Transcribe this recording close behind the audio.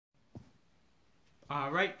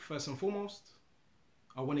Alright, first and foremost,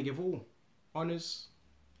 I want to give all honors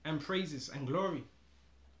and praises and glory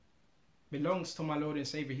belongs to my Lord and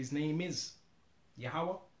Savior. His name is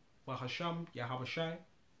Yahweh, Bahasham, Yahawashi,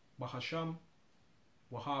 Bahasham,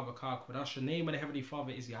 Wahavakakodash. The name of the Heavenly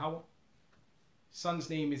Father is Yahweh. Son's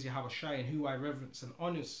name is Yahawashi, in who I reverence and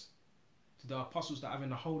honors, to the apostles that are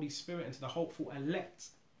in the Holy Spirit and to the hopeful elect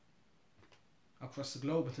across the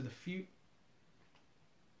globe, and to the few,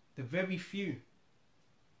 the very few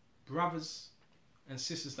brothers and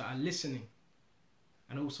sisters that are listening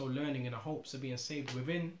and also learning in the hopes of being saved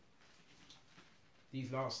within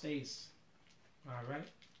these last days. Alright,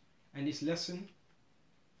 and this lesson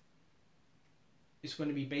is going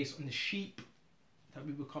to be based on the sheep that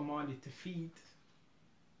we were commanded to feed.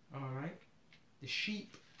 Alright, the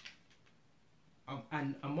sheep,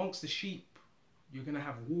 and amongst the sheep you're going to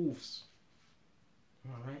have wolves.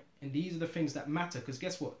 Alright, and these are the things that matter, because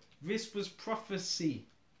guess what? This was prophecy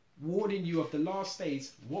warning you of the last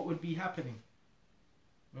days, what would be happening.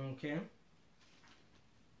 Okay,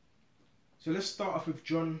 so let's start off with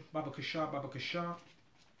John Babakasha,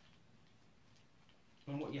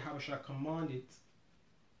 and what Yahawashi commanded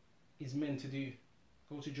his men to do.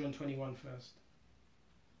 Go to John 21 first.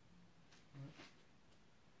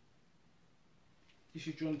 This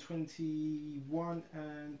is John 21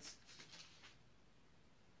 and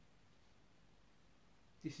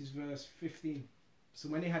this is verse 15. So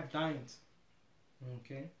when they had dined,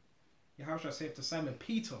 okay, Yahawashi said to Simon,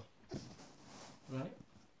 Peter, right?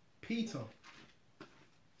 Peter,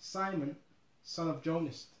 Simon, son of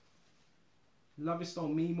Jonas, lovest thou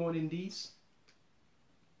me more than these?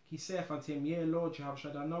 He saith unto him, Yea, Lord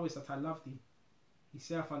Yahawashi, thou knowest that I love thee. He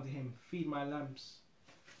saith unto him, Feed my lambs.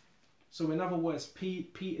 So in other words,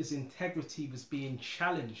 Peter's integrity was being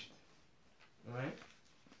challenged, right?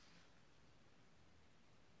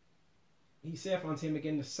 He saith unto him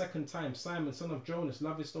again the second time, Simon, son of Jonas,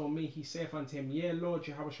 lovest thou me? He saith unto him, Yea, Lord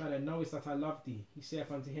Yahawashi, thou knowest that I love thee. He saith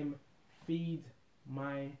unto him, Feed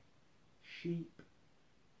my sheep.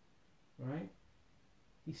 Right?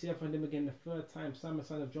 He saith unto him again the third time, Simon,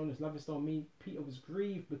 son of Jonas, lovest thou me? Peter was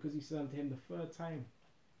grieved because he said unto him the third time,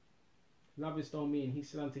 Lovest thou me? And he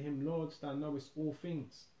said unto him, Lord, thou knowest all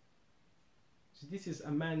things. So this is a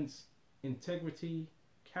man's integrity,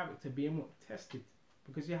 character being what? Tested.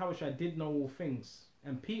 Because Yahawashi did know all things,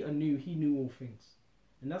 and Peter knew he knew all things,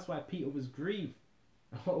 and that's why Peter was grieved.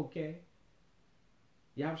 Okay,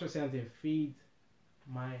 Yahawashi said unto him, Feed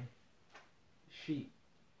my sheep.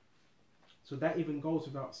 So that even goes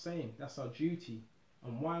without saying. That's our duty.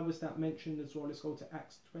 And why was that mentioned as well? Let's go to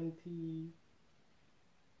Acts 20.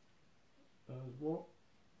 What?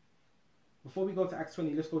 Before we go to Acts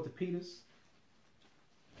 20, let's go to Peter's.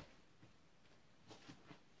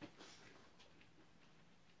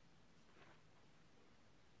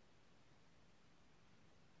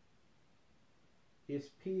 It's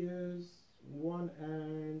Peter's 1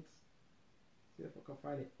 and see if I can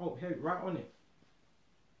find it. Oh, here, right on it.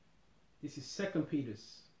 This is 2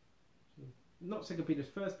 Peter's, not 2 Peter's,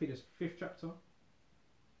 1 Peter's 5th chapter,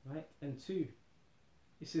 right? And 2.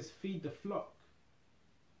 It says, Feed the flock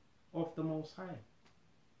of the Most High,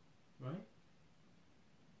 right?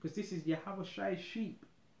 Because this is Yahawashi's sheep.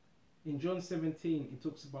 In John 17, it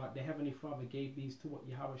talks about the Heavenly Father gave these to what?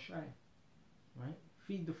 Yahawashi, right?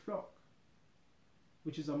 Feed the flock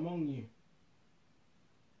which is among you,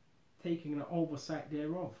 taking the oversight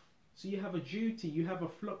thereof. So you have a duty, you have a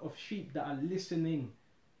flock of sheep that are listening.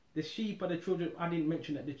 The sheep are the children. I didn't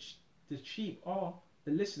mention that the sheep are the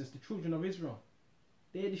listeners, the children of Israel.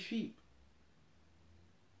 They're the sheep.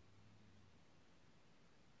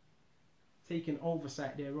 Taking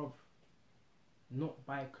oversight thereof, not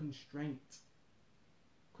by constraint.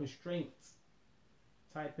 Constraint.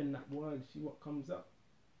 Type in that word, see what comes up.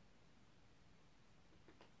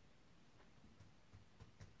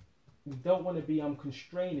 We don't want to be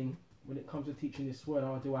constraining when it comes to teaching this word.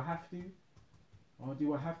 Oh, do I have to? Or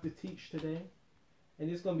do I have to teach today? And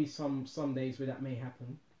there's going to be some days where that may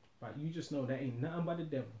happen. But you just know that ain't nothing but the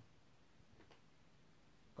devil.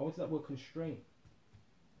 Go into that word constraint.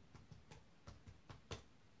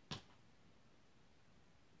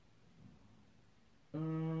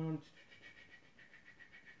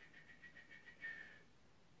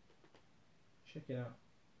 Check it out.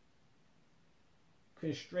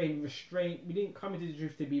 Constraint, restraint. We didn't come into the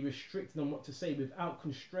truth to be restricted on what to say without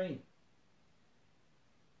constraint.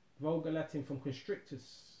 Vulgar Latin from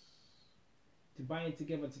constrictus. To bind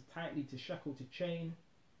together, to tightly, to shackle, to chain.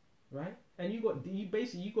 Right? And you got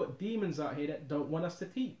demons out here that don't want us to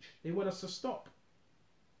teach. They want us to stop.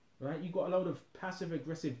 Right? You got a load of passive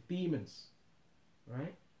aggressive demons.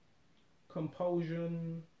 Right?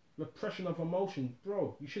 compulsion, repression of emotion.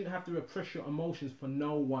 Bro, you shouldn't have to repress your emotions for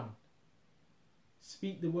no one.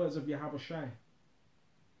 Speak the words of Yahawashi.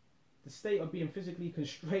 The state of being physically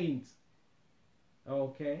constrained.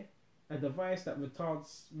 Okay? A device that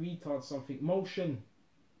retards something. Motion.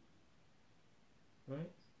 Right?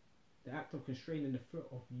 The act of constraining the threat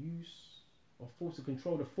of use or force to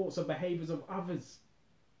control the thoughts or behaviors of others.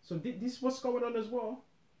 So this what's going on as well.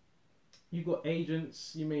 You got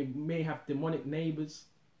agents, you may have demonic neighbors,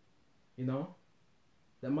 you know,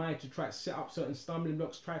 that might to try to set up certain stumbling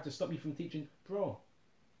blocks, try to stop you from teaching. Bro,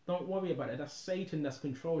 don't worry about it. That's Satan that's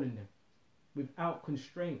controlling them without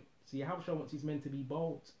constraint. See, Yahawashi wants his men to be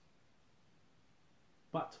bold,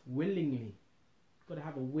 but willingly. You've got to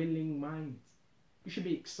have a willing mind. You should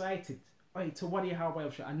be excited. Hey, to what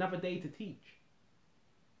Yahawashi, another day to teach.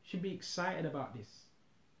 You should be excited about this.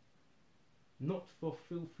 Not for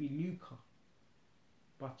filthy lucre,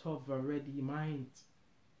 but of a ready mind.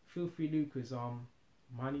 Filthy lucre is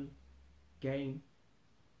money, gain,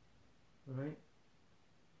 right?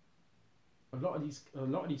 A lot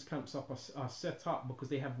of these camps are set up because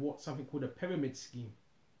they have something called a pyramid scheme,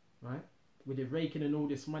 right? Where they're raking in all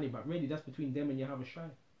this money, but really that's between them and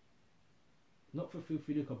Yahawashi. Not for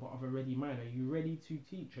filthy lucre, but of a ready mind. Are you ready to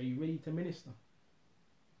teach? Are you ready to minister?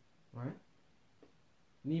 Right?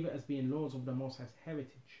 Neither as being lords of the Most High's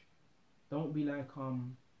heritage. Don't be like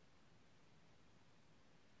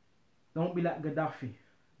Gaddafi.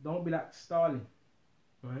 Don't be like Stalin.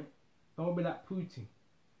 Right? Don't be like Putin.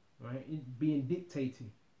 Right? Being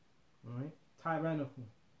dictating. Right? Tyrannical.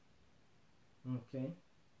 Okay?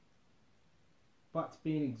 But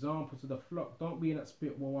be an example to the flock. Don't be in that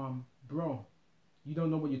spirit, well, bro, you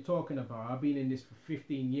don't know what you're talking about. I've been in this for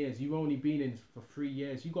 15 years. You've only been in this for 3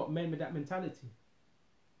 years. You got men with that mentality.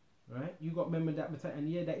 Right? You got men with that mentality. And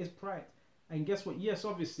yeah, that is pride. And guess what? Yes,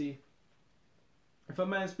 obviously, if a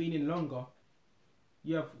man's been in longer,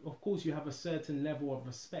 of course you have a certain level of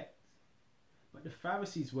respect. But the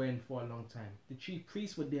Pharisees were in for a long time. The chief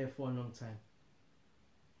priests were there for a long time.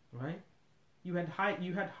 Right? You had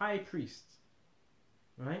high priests.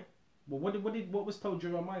 Right? Well, what was told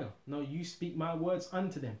Jeremiah? No, you speak my words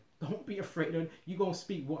unto them. Don't be afraid. You gonna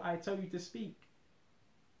speak what I tell you to speak.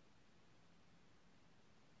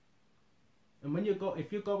 And when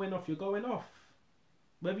if you're going off, you're going off.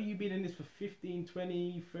 Whether you've been in this for 15,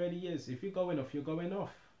 20, 30 years, if you're going off, you're going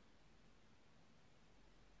off.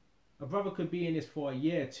 A brother could be in this for a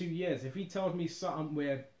year, 2 years. If he tells me something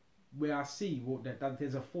where I see that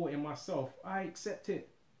there's a fault in myself, I accept it.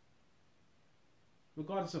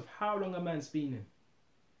 Regardless of how long a man's been in.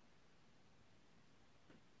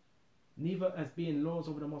 Neither as being lords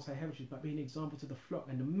over the Most High heritage, but being an example to the flock.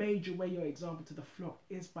 And the major way you're example to the flock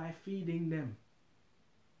is by feeding them.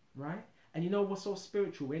 Right? And you know what's so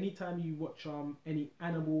spiritual? Anytime you watch any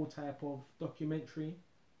animal type of documentary,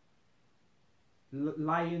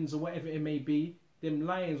 lions or whatever it may be, them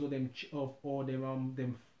lions or them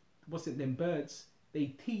birds, they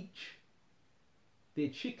teach their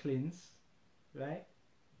chicklings, right,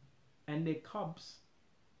 and their cubs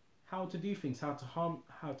how to do things, how to hunt,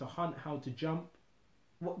 how to jump,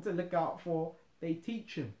 what to look out for. They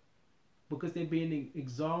teach them because they're being an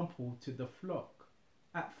example to the flock.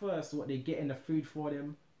 At first, what they're getting the food for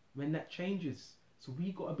them, when that changes. So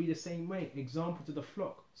we got to be the same way, example to the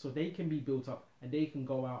flock, so they can be built up and they can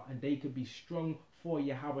go out and they can be strong for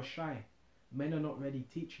Yahawashi. Men are not ready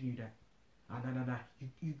teaching you that. Nah.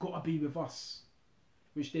 You got to be with us,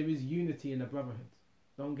 which there is unity in the brotherhood.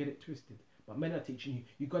 Don't get it twisted. But men are teaching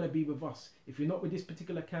you got to be with us. If you're not with this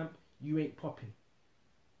particular camp, you ain't popping.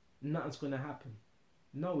 Nothing's going to happen.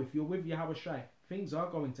 No, if you're with Yahawashi, things are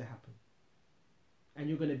going to happen. And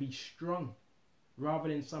you're going to be strong. Rather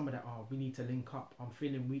than some of that, we need to link up. I'm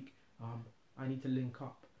feeling weak. I need to link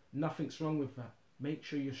up. Nothing's wrong with that. Make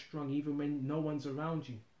sure you're strong even when no one's around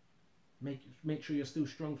you. Make sure you're still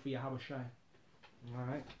strong for Yahawashi.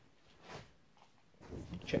 Alright?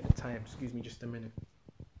 Check the time. Excuse me just a minute.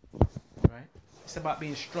 Right? It's about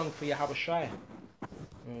being strong for Yahawashi.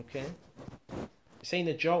 Okay? This ain't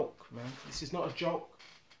a joke, man. This is not a joke.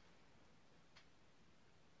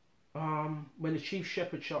 When the chief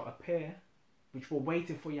shepherd shall appear, which we're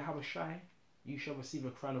waiting for Yahawashi, you shall receive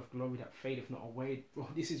a crown of glory that fadeth not away. Bro,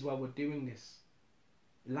 this is why we're doing this.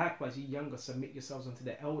 Likewise, ye younger, submit yourselves unto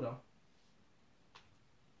the elder.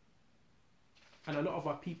 And a lot of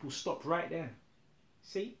our people stop right there.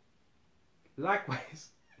 See? Likewise.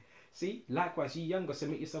 See? Likewise, ye younger,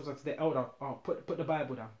 submit yourselves unto the elder. Put the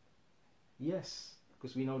Bible down. Yes,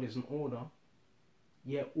 because we know there's an order.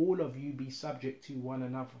 Yet all of you be subject to one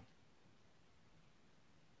another.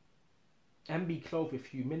 And be clothed with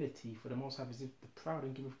humility, for the Most High visiteth the proud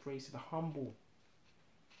and giveth praise to the humble.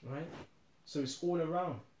 Right? So it's all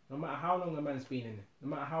around. No matter how long a man's been in it, no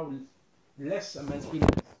matter how less a man's been in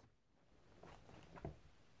it.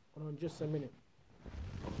 Hold on just a minute.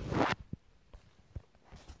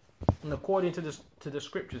 And according to the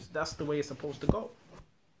scriptures, that's the way it's supposed to go.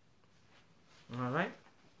 Alright?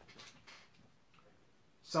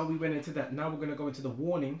 So we went into that. Now we're going to go into the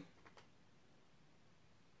warning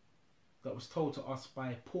that was told to us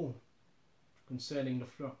by Paul concerning the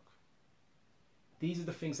flock. These are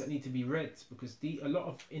the things that need to be read, because a lot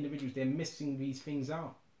of individuals, they're missing these things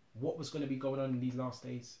out. What was going to be going on in these last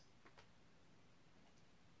days.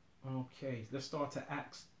 Okay, let's start at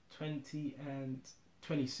Acts 20 and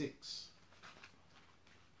 26.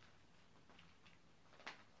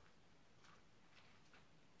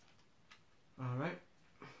 Alright.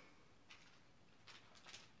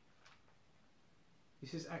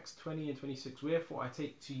 This is Acts 20 and 26. Wherefore I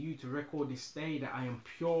take to you to record this day that I am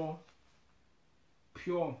pure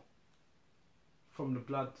from the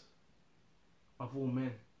blood of all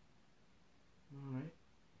men. Alright.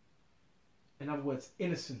 In other words,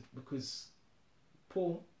 innocent, because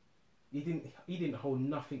Paul, he didn't hold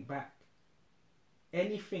nothing back.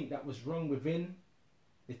 Anything that was wrong within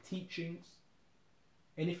the teachings,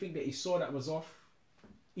 anything that he saw that was off,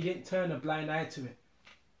 he didn't turn a blind eye to it.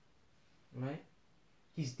 Right?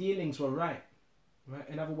 His dealings were right. Right?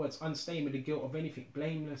 In other words, unstained with the guilt of anything,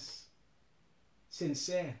 blameless,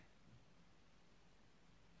 sincere.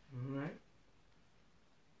 Alright?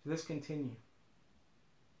 So let's continue.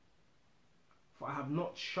 For I have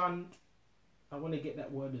not shunned, I want to get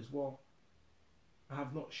that word as well. I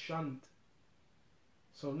have not shunned.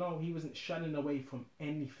 So no, he wasn't shunning away from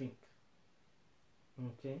anything.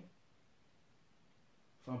 Okay?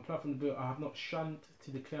 For I'm plucked from the bill, I have not shunned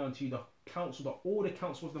to declare unto you the counsel, all the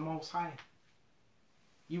counsel of the Most High.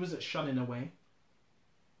 He wasn't shunning away.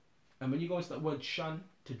 And when you go into that word shun,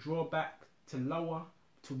 to draw back, to lower,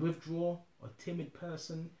 to withdraw, a timid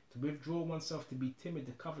person, to withdraw oneself, to be timid,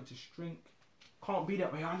 to cover, to shrink. Can't be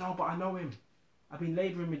that way. I know, but I know him. I've been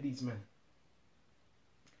labouring with these men.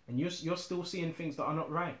 And you're still seeing things that are not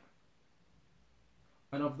right.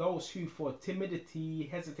 And of those who for timidity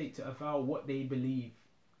hesitate to avow what they believe,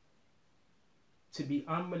 to be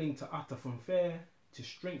unwilling to utter from fear, to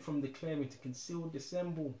shrink from declaring, to conceal,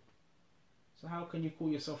 dissemble. So how can you call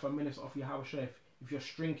yourself a minister of Yahawashi if you're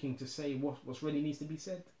shrinking to say what really needs to be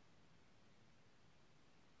said?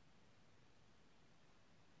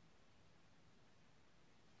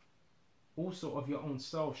 Also of your own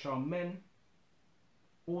self shall men,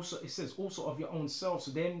 also it says also of your own self,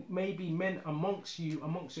 so there may be men amongst you,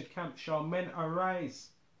 amongst your camp, shall men arise.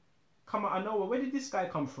 Come out of nowhere. Where did this guy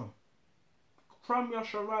come from? From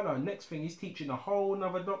Yasharala. Next thing, he's teaching a whole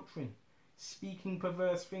nother doctrine. Speaking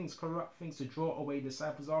perverse things, corrupt things, to draw away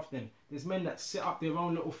disciples after them. There's men that set up their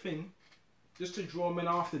own little thing just to draw men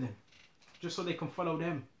after them, just so they can follow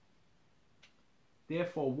them.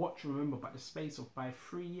 Therefore watch and remember, by the space of by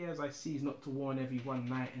 3 years I cease not to warn everyone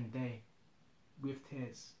night and day with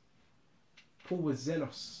tears. Paul was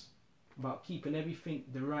zealous about keeping everything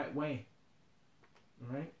the right way.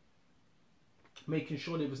 Right? Making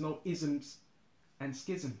sure there was no isms and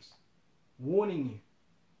schisms. Warning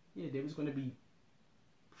you. Yeah, there was going to be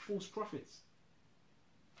false prophets.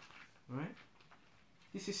 Right?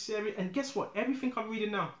 This is serious. And guess what? Everything I'm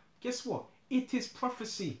reading now, guess what? It is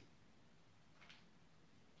prophecy.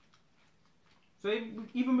 So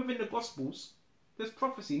even within the Gospels, there's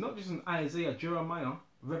prophecy. Not just in Isaiah, Jeremiah,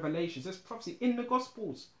 Revelations. There's prophecy in the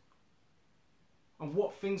Gospels of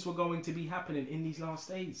what things were going to be happening in these last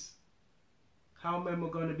days. How men were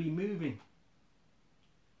going to be moving.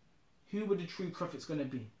 Who were the true prophets going to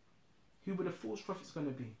be? Who were the false prophets going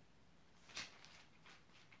to be?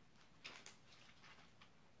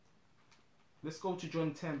 Let's go to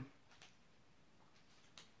John 10.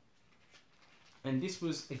 And this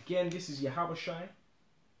was, again, this is Yahawashi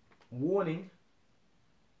warning,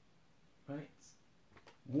 right?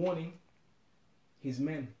 Warning his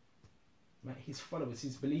men, right? His followers,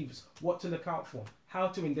 his believers, what to look out for, how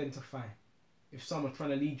to identify if someone's trying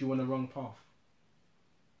to lead you on the wrong path.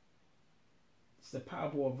 It's the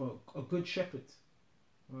parable of a good shepherd.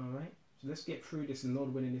 Alright? So let's get through this, and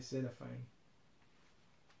Lord willing, this is edifying.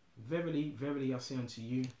 Verily, verily, I say unto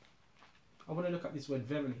you. I want to look at this word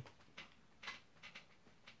verily.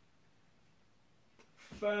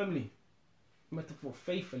 Firmly, metaphor,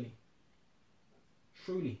 faithfully,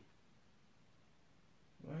 truly.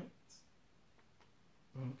 Right?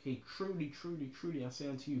 Okay, truly, truly, truly, I say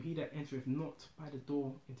unto you, he that entereth not by the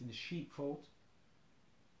door into the sheepfold,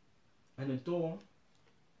 and the door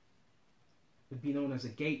would be known as a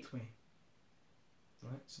gateway.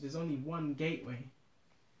 Right? So there's only one gateway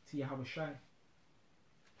to Yahawashi.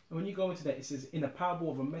 And when you go into that, it says, in a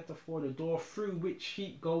parable of a metaphor, the door through which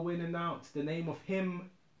sheep go in and out, the name of him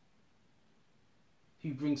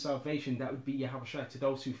who brings salvation, that would be Yahawashi, to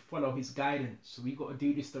those who follow his guidance. So we got to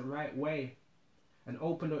do this the right way. An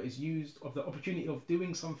open door is used of the opportunity of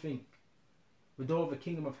doing something. The door of the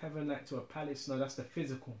kingdom of heaven, like to a palace, no, that's the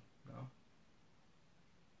physical. No.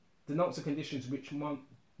 Denotes the conditions which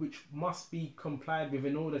must be complied with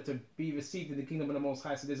in order to be received in the kingdom of the Most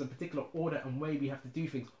High. So there's a particular order and way we have to do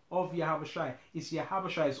things. Of Yahawashi, it's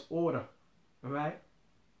Yahawashi's order. Alright?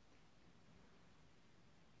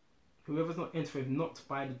 Whoever's not entereth not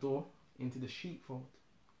by the door into the sheepfold,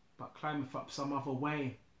 but climbeth up some other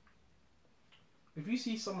way. If you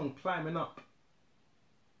see someone climbing up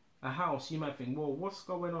a house, you might think, well, what's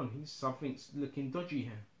going on? Something's looking dodgy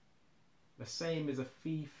here. The same as a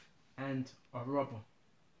thief and a robber.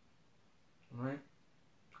 Right?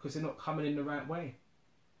 Because they're not coming in the right way.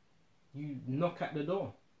 You knock at the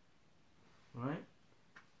door. Right?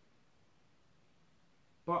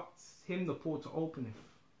 But him the porter openeth.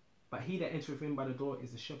 But he that entereth in by the door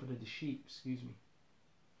is the shepherd of the sheep. Excuse me.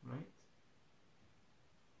 Right?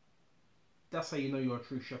 That's how you know you're a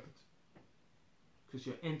true shepherd. Because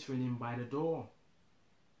you're entering in by the door.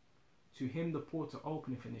 To him the porter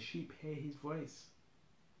openeth, and the sheep hear his voice.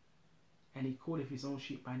 And he calleth his own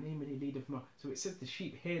sheep by name, and he leadeth them out. So it says the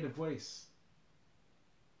sheep hear the voice.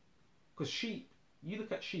 Because sheep, you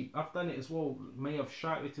look at sheep, I've done it as well, may have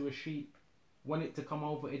shouted to a sheep, want it to come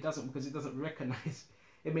over, it doesn't, because it doesn't recognize,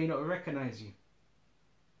 it may not recognize you.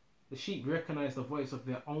 The sheep recognize the voice of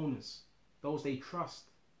their owners, those they trust.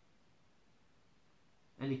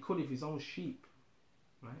 And he calleth his own sheep,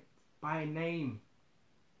 right, by name,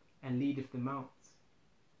 and leadeth them out.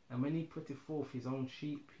 And when he putteth forth his own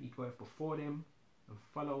sheep, he goeth before them and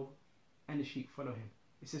follow, and the sheep follow him.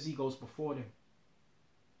 It says he goes before them.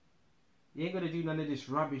 You ain't going to do none of this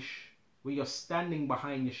rubbish where you're standing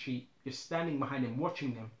behind your sheep, you're standing behind them,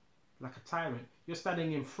 watching them like a tyrant. You're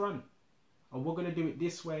standing in front. And we're going to do it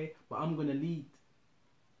this way, but I'm going to lead.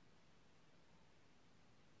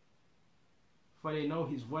 For they know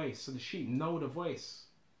his voice. So the sheep know the voice,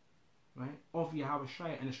 right, of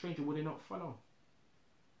Yahawashi, and a stranger will they not follow.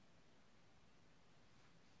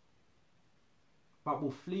 But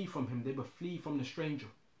will flee from him. They will flee from the stranger.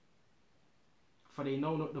 For they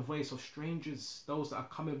know not the voice of strangers, those that are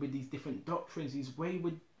coming with these different doctrines, these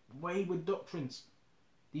wayward doctrines,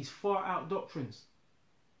 these far out doctrines.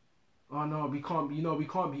 Oh no, we can't be, we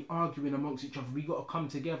can't be arguing amongst each other. We got to come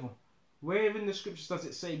together. Where in the scriptures does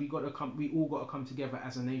it say we all got to come together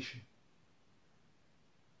as a nation?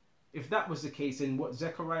 If that was the case, then what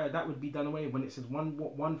Zechariah, that would be done away when it says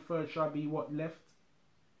one third shall be what left,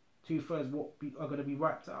 2/3 are going to be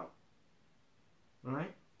wiped out.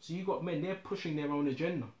 Right? So you got men, they're pushing their own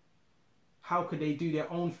agenda. How could they do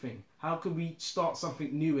their own thing? How could we start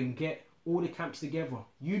something new and get all the camps together?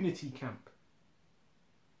 Unity camp.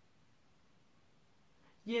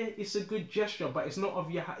 Yeah, it's a good gesture, but it's not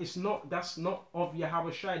of that's not of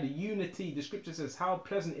Yahawashi. The unity, the scripture says, how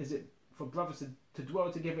pleasant is it for brothers to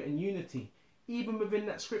dwell together in unity, even within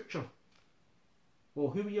that scripture. Well,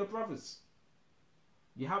 who are your brothers?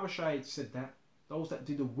 Yahawashi said that, those that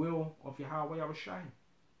do the will of Yahawashi.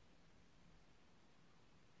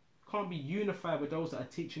 Can't be unified with those that are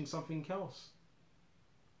teaching something else.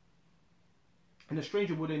 And a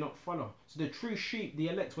stranger will they not follow. So the true sheep, the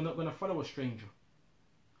elect, were not going to follow a stranger.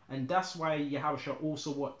 And that's why Yahawashi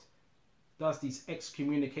also does these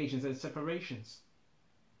excommunications and separations.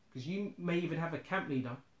 Because you may even have a camp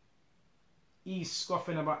leader. He's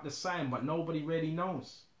scoffing about the sign, but nobody really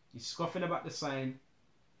knows. He's scoffing about the sign.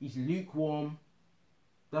 He's lukewarm.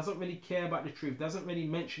 Doesn't really care about the truth. Doesn't really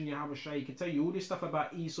mention Yahawashi. He can tell you all this stuff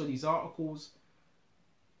about Esau, these articles.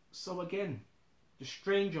 So again, the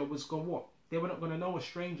stranger was going what? They were not going to know a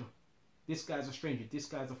stranger. This guy's a stranger. This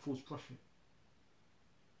guy's a false prophet.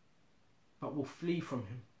 But will flee from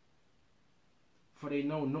him. For they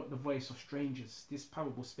know not the voice of strangers. This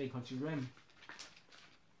parable spake unto them.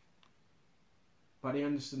 But they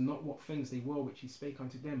understood not what things they were which he spake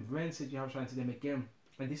unto them. Then said Yahawashi unto them again.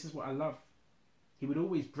 And this is what I love. He would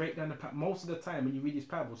always break down the parable. Most of the time when you read his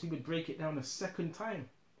parables, he would break it down a second time.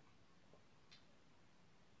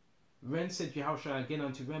 Then said Yahawashi again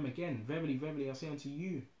unto them again. Verily, verily, I say unto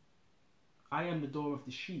you, I am the door of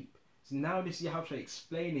the sheep. So now this is Yahawashi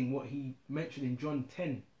explaining what he mentioned in John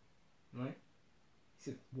 10. Right? He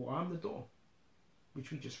said, well, I'm the door.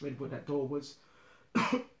 Which we just read what that door was.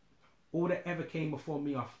 All that ever came before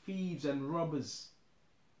me are thieves and robbers.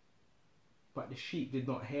 But the sheep did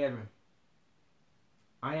not hear him.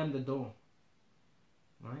 I am the door.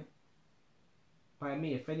 Right? By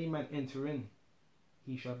me, if any man enter in,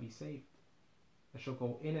 he shall be saved. I shall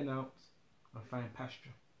go in and out and find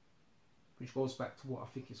pasture. Which goes back to what I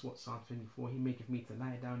think is what Psalm 24. He maketh me to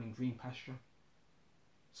lie down in green pasture.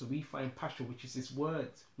 So we find pasture, which is his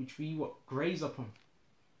word, which we graze upon.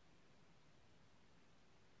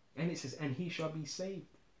 And it says, and he shall be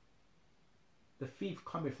saved. The thief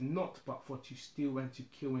cometh not but for to steal and to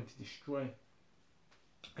kill and to destroy.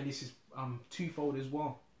 And this is twofold as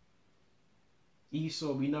well.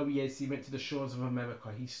 Esau, we know he went to the shores of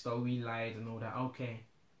America. He stole, he lied and all that. Okay.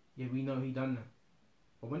 Yeah, we know he done that.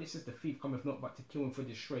 But when it says the thief cometh not but to kill and to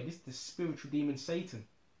destroy, this is the spiritual demon Satan.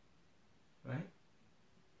 Right?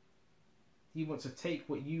 He wants to take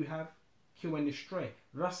what you have, kill and destroy.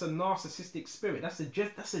 That's a narcissistic spirit. That's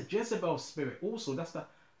a Jezebel spirit. Also, that's the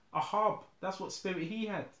Ahab. That's what spirit he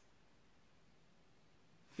had.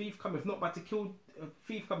 Thief cometh not but to kill.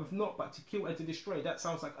 Thief cometh not but to kill and to destroy. That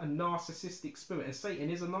sounds like a narcissistic spirit, and Satan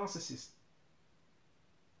is a narcissist.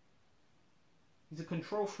 He's a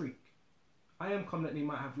control freak. I am come that they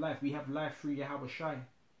might have life. We have life through Yahawashi,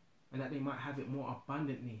 and that they might have it more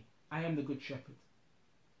abundantly. I am the good shepherd.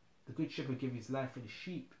 The good shepherd gives his life for the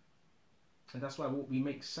sheep. And that's why we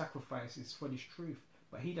make sacrifices for this truth.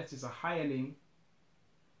 But he that is a hireling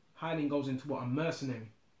goes into what? A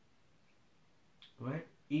mercenary. Right?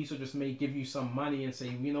 Esau just may give you some money and say,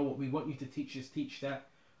 you know what, we want you to teach this, teach that.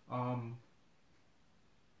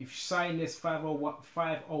 If you sign this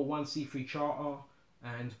 501c3 charter,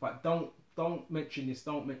 but don't mention this,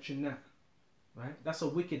 don't mention that. Right? That's a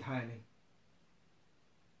wicked hireling.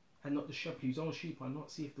 And not the shepherd whose own sheep are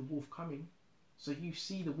not seeth the wolf coming. So you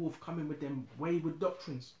see the wolf coming with them wayward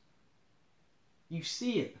doctrines. You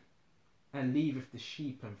see it and leaveth the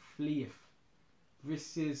sheep and fleeth.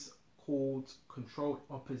 This is called controlled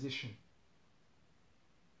opposition.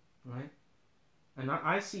 Right? And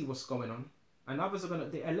I see what's going on. And others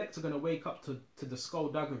the elect are gonna wake up to the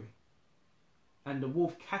skullduggery. And the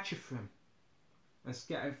wolf catcheth them and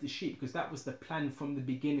scattereth the sheep, because that was the plan from the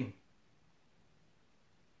beginning.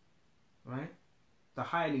 Right? The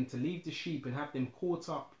hireling to leave the sheep and have them caught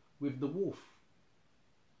up with the wolf.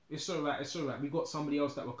 It's alright, it's alright. We got somebody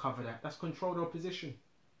else that will cover that. That's controlled opposition.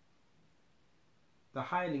 The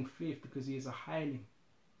hireling fleeth because he is a hireling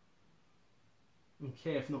and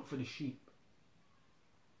careth not for the sheep.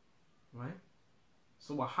 Right?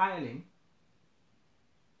 So a hireling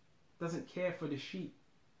doesn't care for the sheep.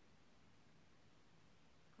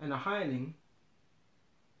 And a hireling,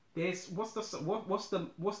 what's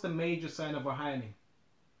the major sign of a hireling?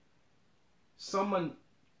 Someone,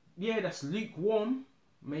 yeah, that's lukewarm.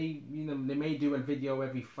 They may do a video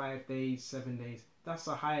every 5 days, 7 days. That's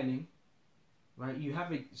a hireling, right? You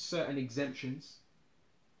have certain exemptions,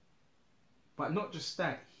 but not just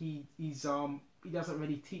that. He doesn't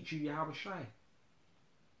really teach you Yahawashi.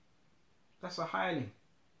 That's a hireling.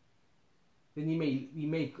 Then he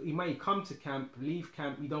may come to camp, leave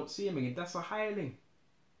camp, you don't see him again. That's a hireling.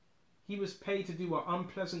 He was paid to do an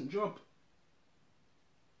unpleasant job.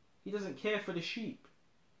 He doesn't care for the sheep.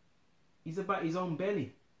 He's about his own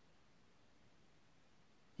belly.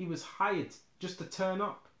 He was hired just to turn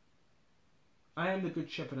up. I am the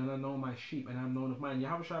good shepherd, and I know my sheep, and I am known of mine.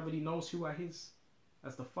 Yahawashi already knows who are his.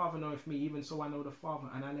 As the Father knoweth me, even so I know the Father,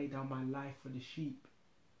 and I lay down my life for the sheep.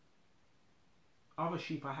 Other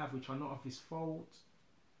sheep I have which are not of his fold.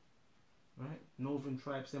 Right? Northern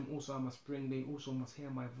tribes, them also I must bring, they also must hear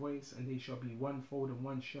my voice, and they shall be one fold and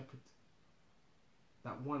one shepherd.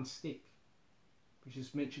 That one stick, which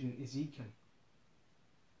is mentioned in Ezekiel.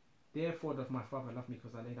 Therefore doth my Father love me,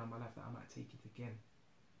 because I lay down my life that I might take it again.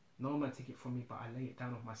 No man take it from me, but I lay it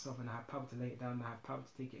down of myself, and I have power to lay it down, and I have power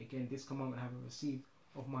to take it again. This commandment I have received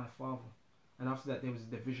of my Father. And after that there was a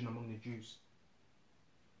division among the Jews.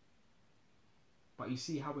 But you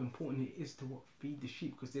see how important it is to feed the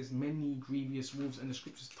sheep, because there's many grievous wolves, and the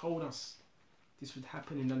scriptures told us this would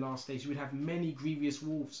happen in the last days. You would have many grievous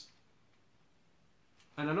wolves.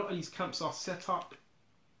 And a lot of these camps are set up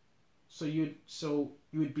so you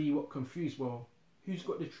would be confused. Well, who's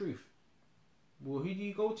got the truth? Well, who do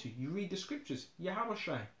you go to? You read the scriptures.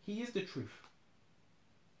 Yahawashi, he is the truth.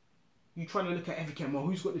 You trying to look at every camp. Well,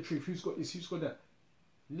 who's got the truth? Who's got this? Who's got that?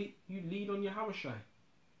 You lead on Yahawashi.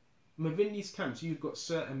 Within these camps, you've got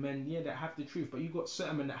certain men, yeah, that have the truth, but you've got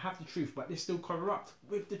certain men that have the truth, but they're still corrupt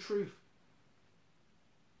with the truth.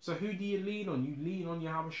 So who do you lean on? You lean on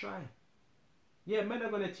Yahawashi. Yeah, men are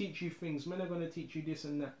going to teach you things. Men are going to teach you this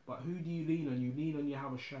and that. But who do you lean on? You lean on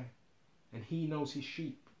Yahawashi. And he knows his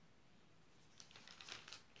sheep.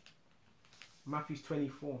 Matthew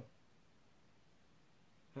 24.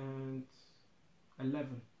 And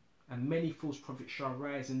 11. And many false prophets shall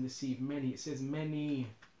rise and deceive many. It says many.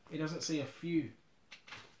 It doesn't say a few.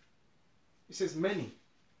 It says many.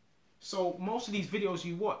 So most of these videos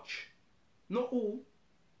you watch, not all,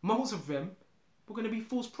 most of them, were going to be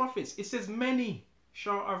false prophets. It says many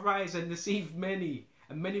shall arise and deceive many.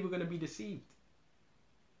 And many were going to be deceived.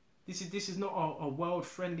 This is not a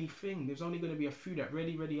world-friendly thing. There's only going to be a few that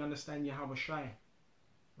really understand Yahawashi.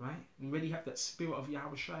 Right? And really have that spirit of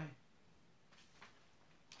Yahawashi.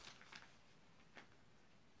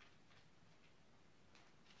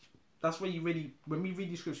 That's where you really, when we read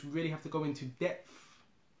these scriptures, we really have to go into depth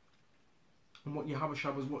on what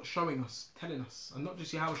Yahawashi was showing us, telling us. And not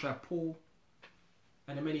just Yahawashi, Paul,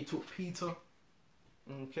 and then he taught Peter.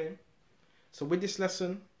 Okay? So with this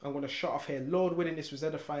lesson, I'm going to shut off here. Lord willing, this was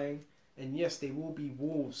edifying. And yes, there will be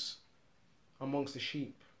wolves amongst the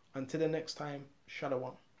sheep. Until the next time,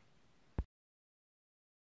 Shalom.